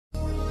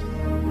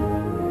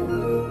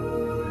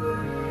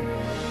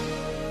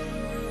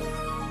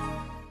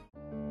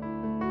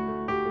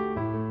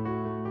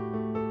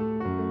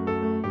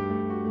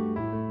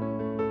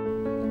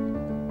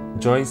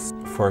Joyce,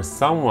 for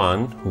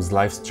someone whose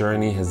life's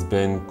journey has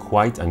been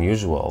quite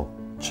unusual,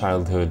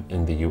 childhood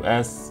in the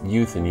US,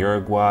 youth in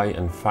Uruguay,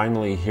 and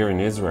finally here in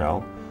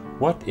Israel,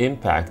 what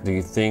impact do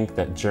you think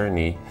that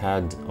journey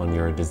had on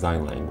your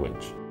design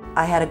language?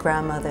 I had a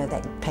grandmother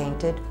that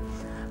painted.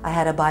 I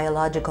had a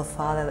biological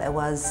father that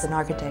was an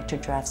architecture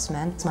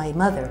draftsman. My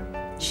mother,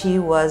 she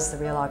was the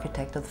real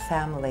architect of the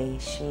family.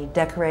 She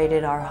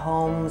decorated our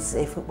homes.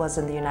 If it was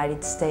in the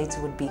United States,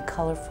 it would be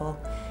colorful.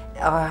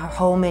 Our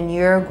home in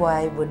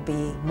Uruguay would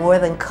be more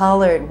than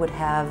color. It would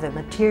have the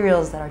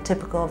materials that are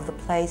typical of the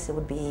place. It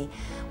would be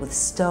with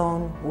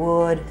stone,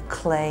 wood,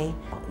 clay.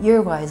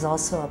 Uruguay is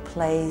also a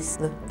place,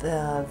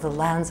 the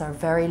lands are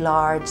very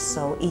large,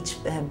 so each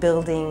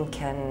building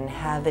can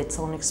have its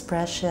own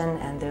expression,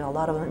 and there are a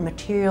lot of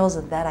materials,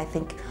 and that I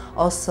think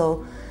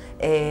also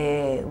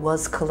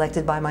was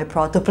collected by my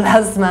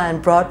protoplasma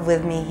and brought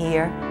with me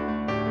here.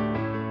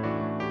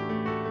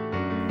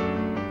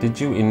 Did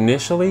you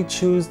initially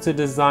choose to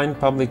design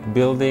public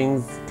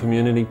buildings,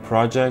 community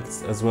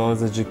projects, as well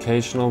as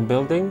educational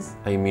buildings?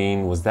 I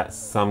mean, was that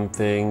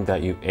something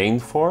that you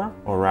aimed for,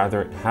 or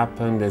rather it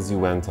happened as you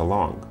went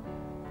along?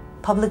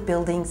 Public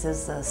buildings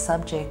is a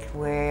subject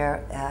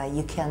where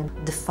you can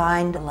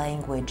define the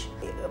language.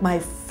 My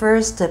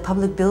first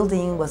public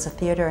building was a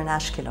theater in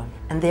Ashkelon,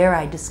 and there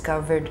I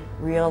discovered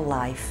real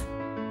life.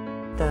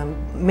 The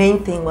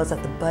main thing was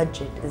that the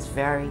budget is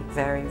very,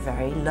 very,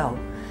 very low.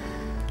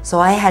 So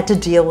I had to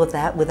deal with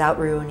that without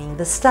ruining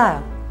the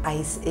style.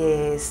 I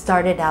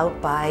started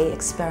out by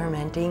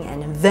experimenting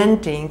and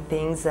inventing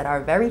things that are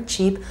very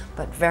cheap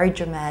but very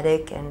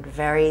dramatic and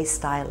very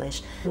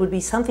stylish. It would be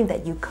something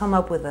that you come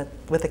up with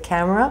a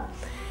camera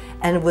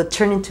and it would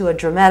turn into a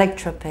dramatic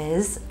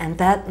trapeze, and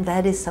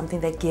that is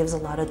something that gives a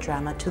lot of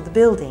drama to the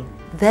building.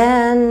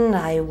 Then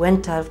I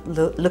went out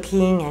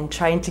looking and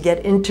trying to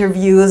get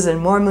interviews in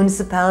more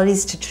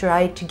municipalities to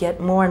try to get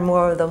more and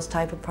more of those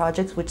type of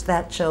projects, which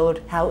that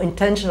showed how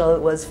intentional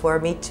it was for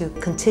me to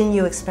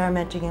continue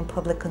experimenting in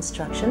public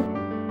construction.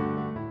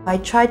 I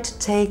tried to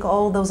take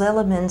all those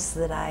elements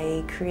that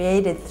I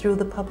created through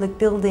the public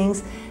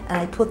buildings and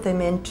I put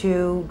them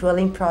into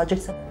dwelling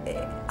projects.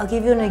 I'll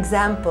give you an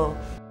example.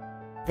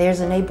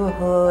 There's a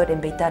neighborhood in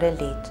Beitar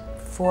Elit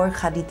for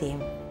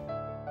Haredim,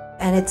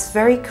 and it's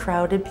very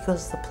crowded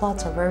because the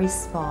plots are very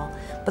small,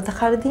 but the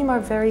Haredim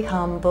are very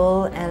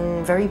humble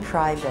and very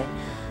private.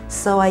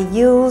 So I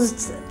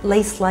used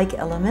lace-like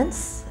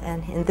elements,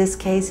 and in this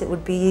case it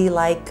would be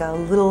like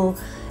little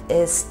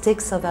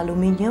sticks of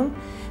aluminium,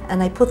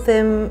 and I put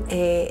them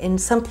in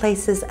some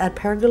places at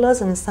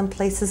pergolas and in some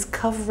places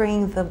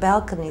covering the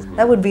balconies.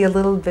 That would be a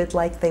little bit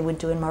like they would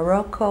do in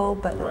Morocco,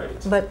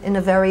 but in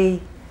a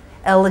very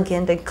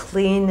elegant and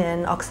clean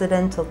and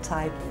Occidental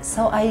type.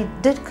 So I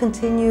did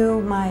continue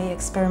my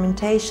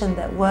experimentation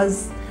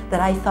that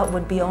I thought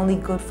would be only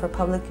good for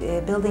public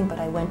building, but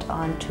I went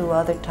on to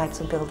other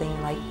types of building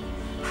like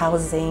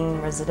housing,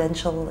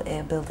 residential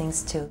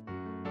buildings too.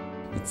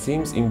 It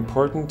seems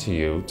important to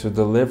you to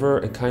deliver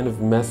a kind of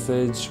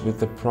message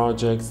with the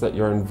projects that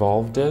you're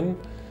involved in.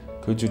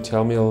 Could you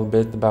tell me a little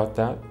bit about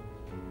that?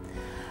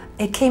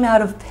 It came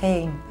out of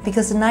pain,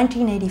 because in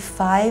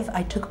 1985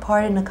 I took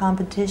part in a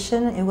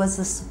competition. It was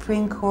the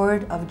Supreme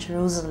Court of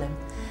Jerusalem.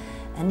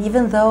 And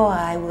even though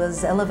I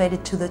was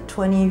elevated to the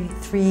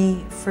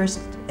 23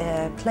 first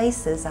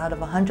places out of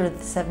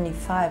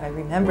 175, I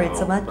remember it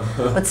so much,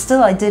 but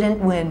still I didn't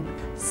win.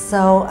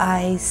 So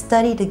I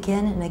studied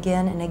again and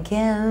again and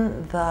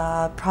again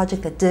the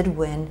project that did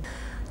win,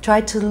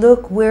 tried to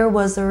look where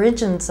was the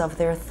origins of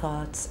their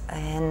thoughts,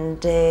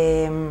 and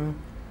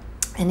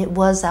it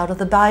was out of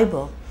the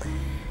Bible.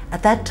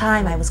 At that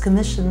time, I was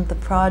commissioned the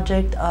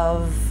project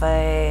of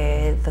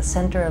the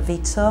Center of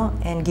Itzo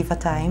in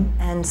Givatayim,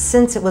 and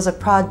since it was a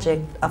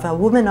project of a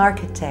woman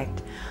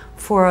architect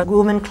for a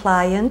woman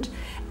client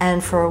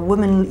and for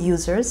women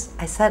users,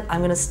 I said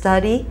I'm going to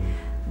study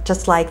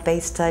just like they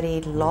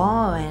studied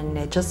law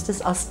and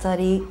justice. I'll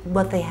study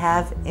what they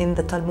have in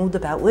the Talmud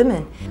about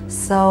women.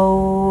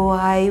 So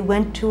I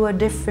went to a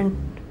different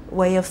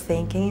way of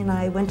thinking, and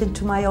I went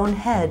into my own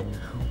head.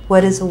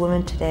 What is a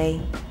woman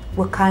today?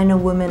 What kind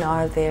of women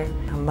are there?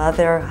 A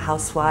mother, a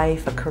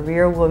housewife, a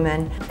career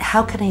woman.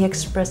 How can I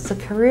express the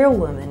career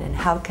woman, and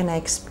how can I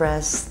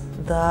express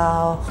the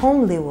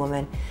homely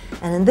woman?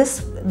 And in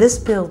this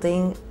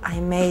building, I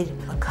made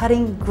a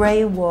cutting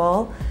gray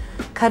wall,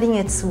 cutting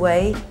its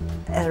way,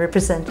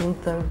 representing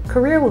the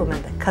career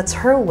woman that cuts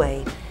her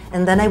way.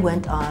 And then I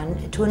went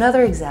on to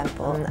another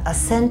example, a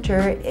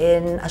center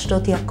in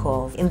Ashdod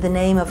Yaakov, in the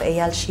name of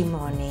Eyal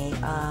Shimoni,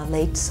 a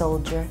late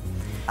soldier.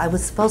 I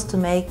was supposed to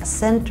make a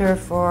center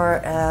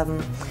for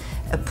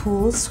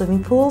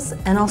swimming pools,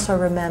 and also a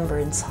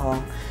remembrance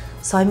hall.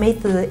 So I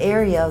made the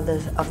area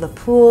of the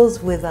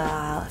pools with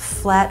a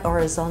flat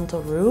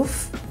horizontal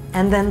roof,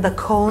 and then the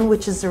cone,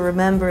 which is the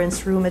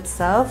remembrance room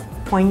itself,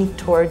 pointing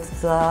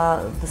towards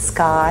the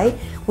sky,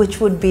 which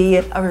would be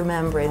a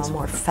remembrance, a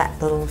more fat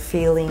little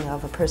feeling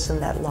of a person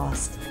that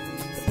lost.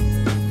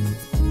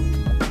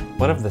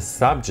 One of the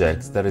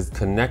subjects that is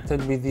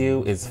connected with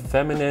you is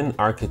feminine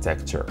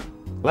architecture.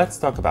 Let's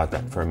talk about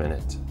that for a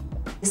minute.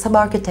 Some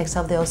architects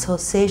of the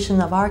Association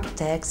of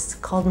Architects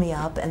called me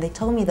up and they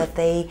told me that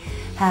they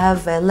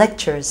have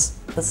lectures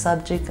on the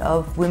subject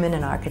of women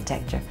in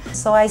architecture.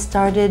 So I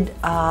started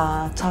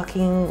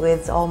talking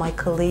with all my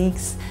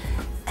colleagues,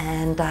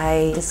 and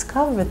I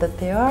discovered that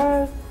there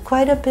are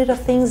quite a bit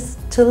of things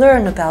to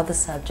learn about the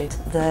subject.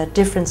 The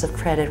difference of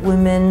credit.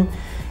 Women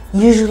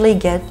usually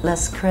get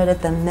less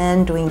credit than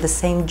men doing the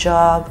same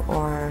job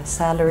or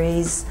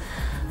salaries.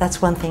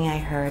 That's one thing I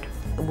heard.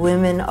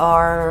 Women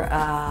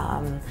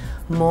are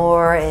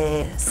more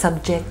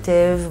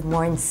subjective,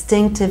 more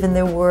instinctive in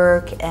their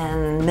work,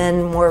 and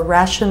men more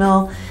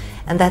rational.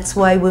 And that's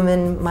why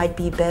women might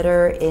be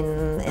better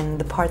in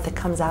the part that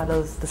comes out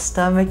of the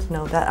stomach, you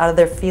know, out of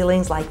their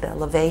feelings, like the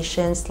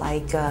elevations,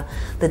 like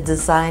the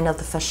design of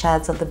the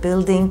facades of the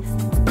building.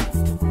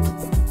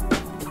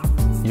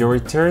 Your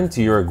return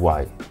to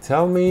Uruguay.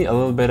 Tell me a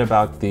little bit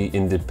about the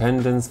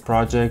Independence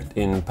Project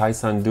in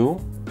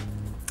Paysandú.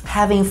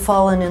 Having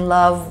fallen in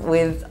love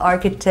with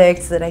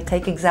architects that I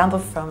take example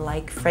from,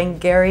 like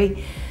Frank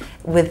Gehry,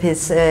 with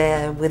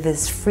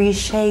his free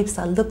shapes,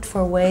 I looked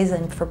for ways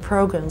and for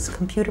programs,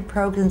 computer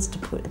programs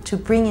to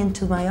bring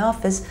into my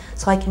office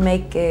so I can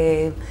make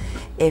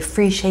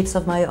free shapes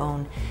of my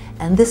own.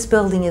 And this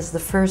building is the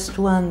first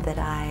one that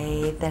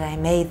I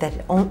made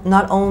that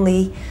not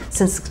only,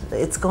 since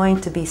it's going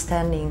to be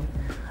standing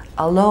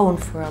alone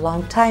for a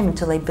long time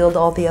until I build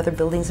all the other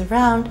buildings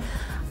around,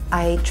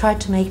 I tried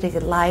to make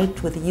it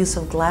light with the use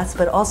of glass,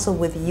 but also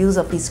with the use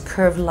of these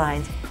curved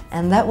lines.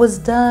 And that was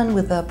done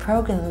with a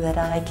program that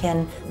I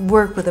can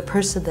work with a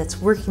person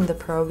that's working the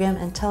program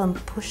and tell them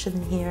push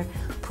in here,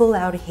 pull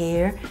out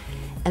here,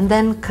 and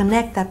then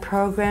connect that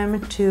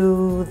program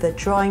to the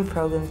drawing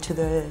program,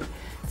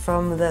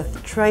 from the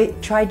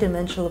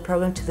tri-dimensional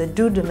program to the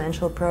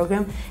two-dimensional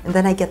program, and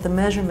then I get the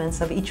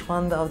measurements of each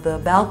one of the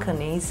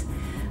balconies.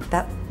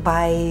 That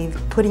by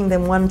putting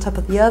them one on top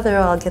of the other,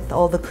 I'll get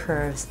all the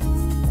curves.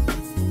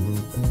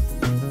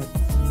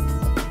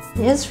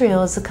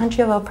 Israel is a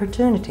country of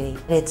opportunity.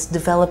 It's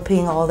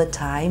developing all the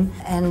time,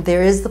 and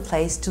there is the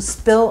place to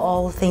spill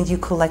all the things you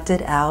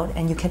collected out,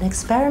 and you can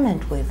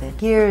experiment with it.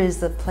 Here is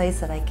the place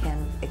that I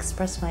can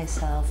express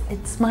myself.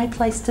 It's my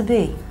place to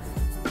be.